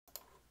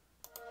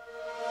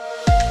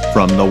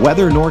From the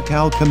Weather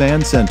NorCal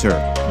Command Center,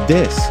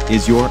 this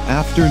is your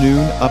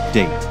afternoon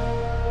update.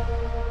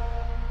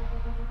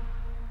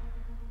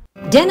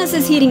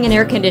 Dennis's Heating and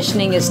Air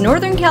Conditioning is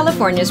Northern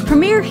California's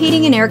premier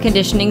heating and air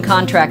conditioning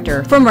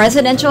contractor. From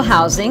residential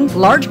housing,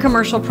 large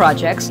commercial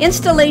projects,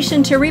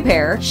 installation to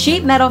repair,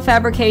 sheet metal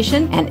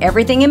fabrication, and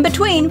everything in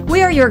between,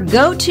 we are your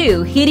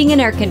go-to heating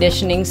and air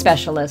conditioning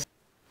specialist.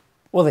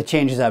 Well, the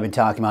changes I've been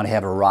talking about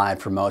have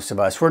arrived for most of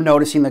us. We're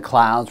noticing the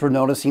clouds, we're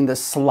noticing the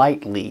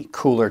slightly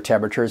cooler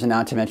temperatures, and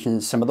not to mention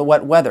some of the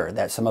wet weather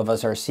that some of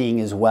us are seeing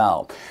as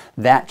well.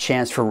 That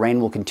chance for rain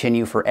will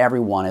continue for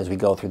everyone as we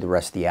go through the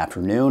rest of the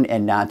afternoon,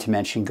 and not to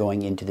mention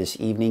going into this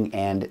evening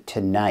and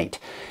tonight.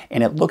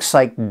 And it looks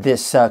like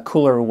this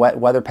cooler wet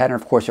weather pattern,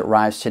 of course, it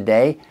arrives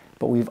today,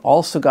 but we've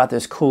also got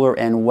this cooler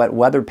and wet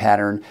weather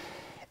pattern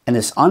and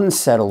this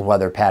unsettled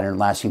weather pattern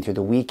lasting through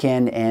the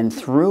weekend and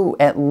through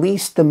at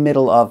least the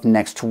middle of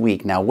next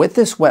week. Now, with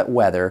this wet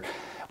weather,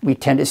 we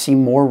tend to see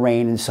more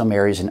rain in some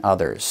areas than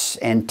others.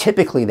 And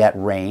typically that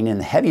rain and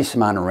the heaviest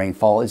amount of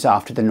rainfall is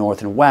off to the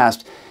north and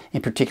west,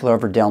 in particular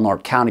over Del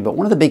Norte County. But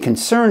one of the big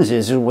concerns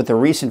is with the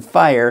recent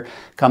fire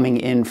coming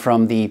in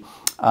from the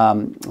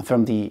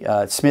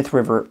Smith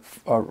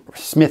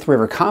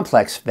River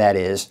complex, that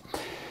is,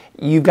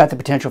 you've got the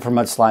potential for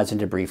mudslides and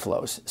debris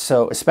flows.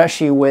 So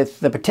especially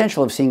with the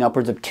potential of seeing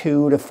upwards of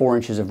 2 to 4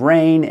 inches of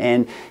rain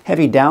and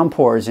heavy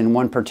downpours in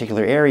one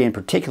particular area, in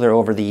particular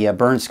over the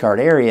burn-scarred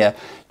area,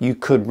 you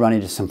could run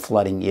into some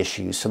flooding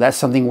issues. So that's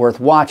something worth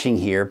watching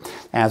here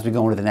as we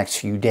go into the next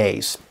few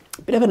days.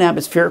 A bit of an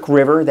atmospheric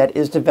river that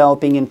is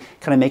developing and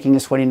kind of making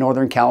its way to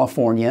Northern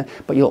California,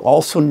 but you'll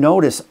also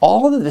notice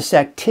all of this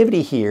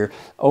activity here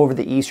over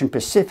the Eastern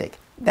Pacific.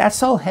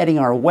 That's all heading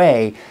our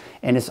way.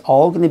 And it's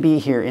all going to be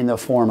here in the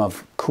form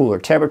of cooler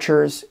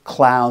temperatures,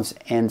 clouds,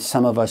 and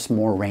some of us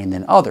more rain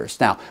than others.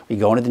 Now, we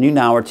go into the noon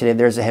hour today,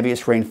 there's the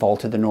heaviest rainfall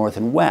to the north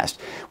and west.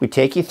 We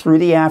take you through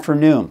the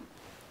afternoon.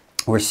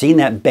 We're seeing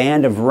that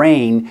band of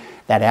rain,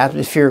 that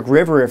atmospheric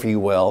river, if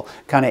you will,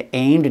 kind of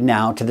aimed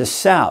now to the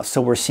south.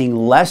 So we're seeing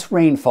less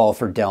rainfall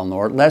for Del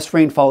Norte, less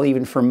rainfall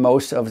even for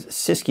most of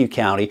Siskiyou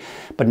County,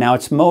 but now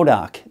it's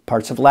Modoc,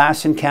 parts of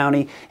Lassen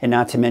County, and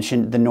not to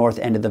mention the north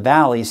end of the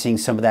valley, seeing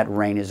some of that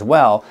rain as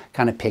well,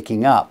 kind of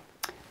picking up.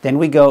 Then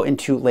we go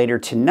into later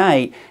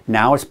tonight.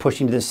 Now it's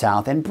pushing to the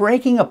south and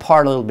breaking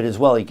apart a little bit as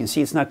well. You can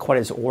see it's not quite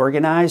as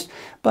organized,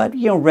 but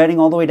you know, Redding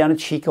all the way down to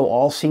Chico,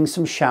 all seeing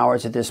some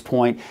showers at this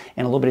point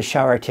and a little bit of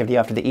shower activity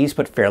off to the east,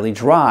 but fairly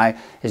dry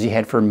as you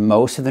head for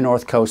most of the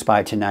north coast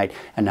by tonight,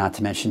 and not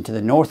to mention to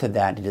the north of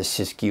that into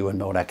Siskiyou and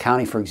Modoc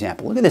County, for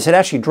example. Look at this, it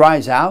actually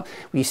dries out.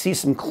 We see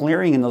some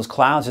clearing in those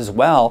clouds as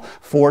well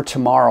for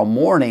tomorrow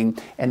morning,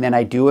 and then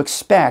I do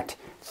expect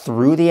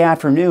through the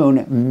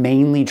afternoon,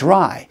 mainly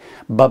dry.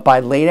 But by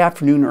late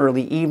afternoon,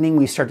 early evening,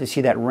 we start to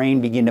see that rain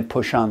begin to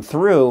push on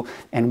through,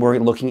 and we're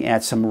looking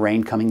at some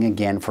rain coming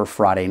again for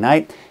Friday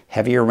night.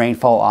 Heavier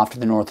rainfall off to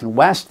the north and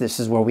west. This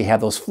is where we have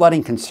those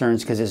flooding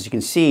concerns because, as you can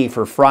see,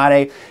 for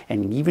Friday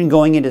and even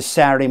going into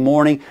Saturday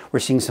morning, we're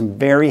seeing some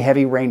very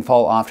heavy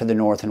rainfall off to the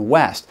north and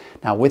west.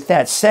 Now, with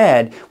that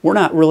said, we're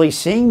not really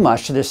seeing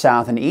much to the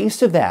south and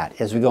east of that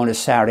as we go into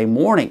Saturday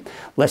morning.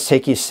 Let's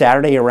take you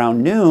Saturday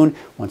around noon.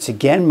 Once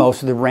again,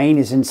 most of the rain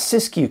is in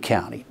Siskiyou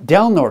County,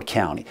 Del Norte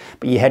County,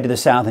 but you head to the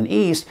south and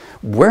east,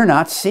 we're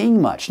not seeing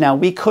much. Now,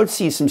 we could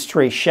see some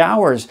stray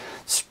showers,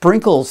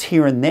 sprinkles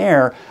here and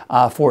there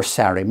for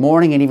Saturday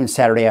morning and even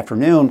Saturday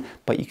afternoon,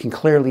 but you can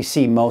clearly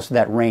see most of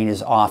that rain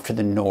is off to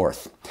the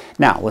north.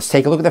 Now, let's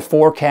take a look at the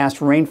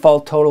forecast rainfall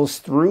totals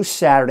through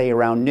Saturday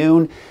around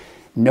noon.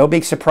 No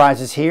big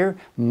surprises here.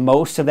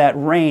 Most of that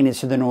rain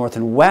is to the north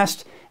and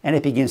west, and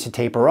it begins to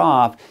taper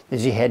off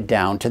as you head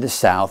down to the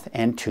south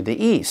and to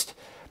the east.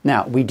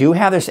 Now, we do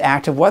have this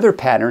active weather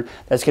pattern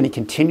that's going to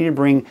continue to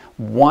bring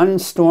one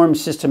storm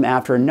system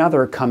after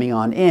another coming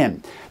on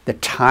in. The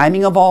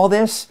timing of all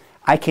this,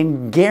 I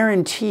can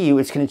guarantee you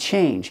it's going to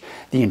change.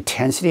 The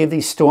intensity of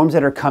these storms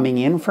that are coming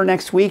in for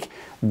next week,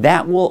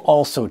 that will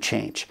also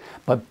change.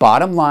 But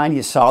bottom line,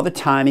 you saw the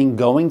timing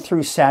going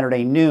through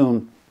Saturday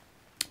noon.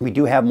 We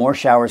do have more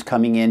showers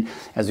coming in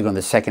as we go in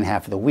the second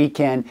half of the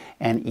weekend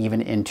and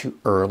even into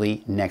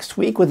early next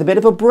week with a bit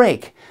of a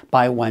break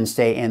by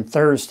Wednesday and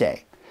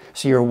Thursday.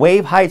 So your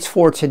wave heights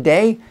for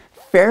today,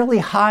 fairly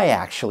high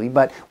actually,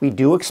 but we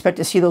do expect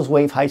to see those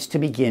wave heights to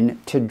begin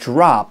to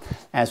drop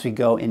as we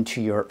go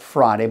into your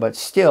Friday, but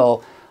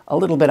still a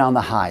little bit on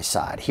the high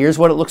side. Here's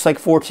what it looks like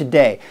for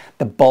today.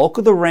 The bulk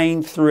of the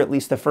rain through at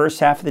least the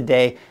first half of the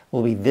day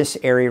will be this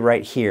area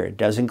right here. It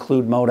does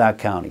include Modoc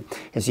County.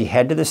 As you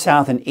head to the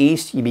south and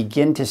east, you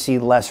begin to see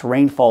less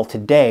rainfall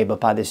today,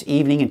 but by this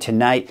evening and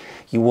tonight,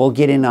 you will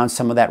get in on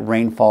some of that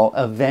rainfall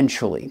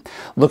eventually.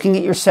 Looking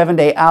at your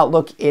 7-day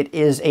outlook, it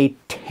is a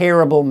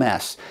terrible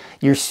mess.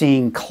 You're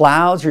seeing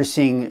clouds, you're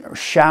seeing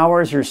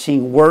showers, you're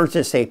seeing words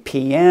that say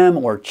PM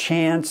or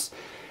chance.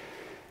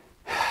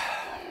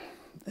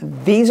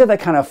 These are the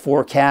kind of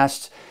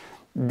forecasts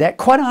that,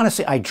 quite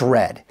honestly, I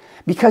dread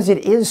because it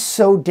is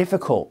so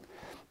difficult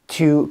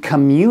to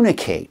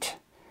communicate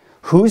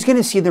who's going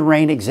to see the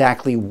rain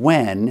exactly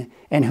when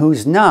and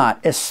who's not,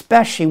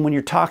 especially when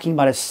you're talking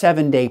about a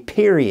 7-day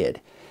period.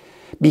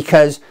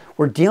 Because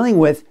we're dealing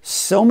with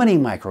so many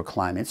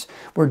microclimates,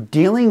 we're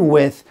dealing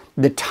with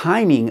the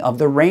timing of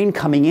the rain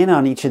coming in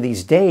on each of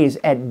these days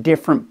at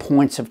different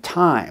points of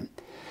time.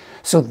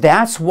 So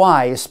that's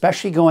why,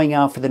 especially going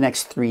out for the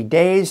next 3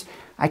 days,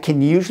 I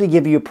can usually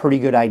give you a pretty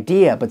good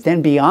idea. But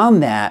then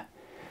beyond that,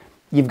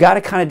 you've got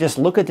to kind of just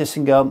look at this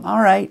and go,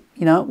 all right,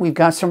 we've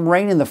got some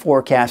rain in the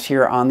forecast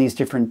here on these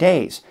different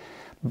days.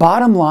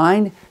 Bottom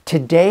line,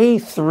 today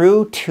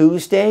through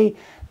Tuesday,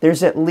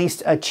 there's at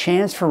least a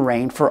chance for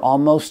rain for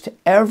almost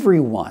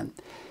everyone.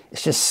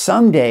 It's just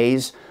some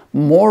days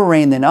more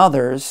rain than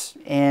others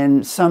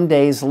and some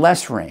days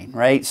less rain,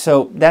 right?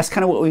 So that's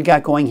kind of what we've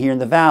got going here in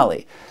the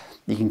valley.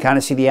 You can kind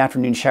of see the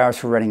afternoon showers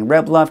for Redding and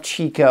Red Bluff,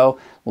 Chico,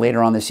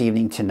 later on this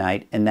evening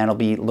tonight, and that'll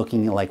be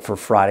looking like for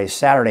Friday,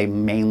 Saturday,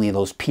 mainly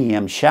those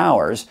PM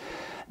showers.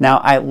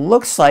 Now, it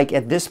looks like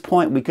at this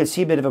point we could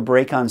see a bit of a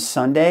break on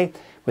Sunday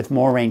with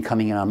more rain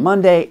coming in on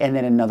Monday, and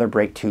then another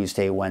break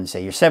Tuesday,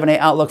 Wednesday. Your 7-day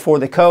outlook for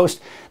the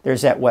coast,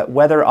 there's that wet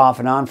weather off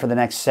and on for the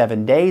next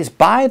 7 days.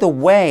 By the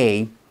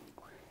way,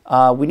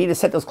 we need to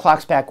set those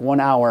clocks back 1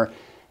 hour,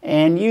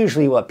 and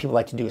usually what people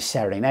like to do is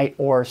Saturday night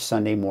or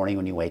Sunday morning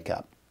when you wake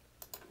up.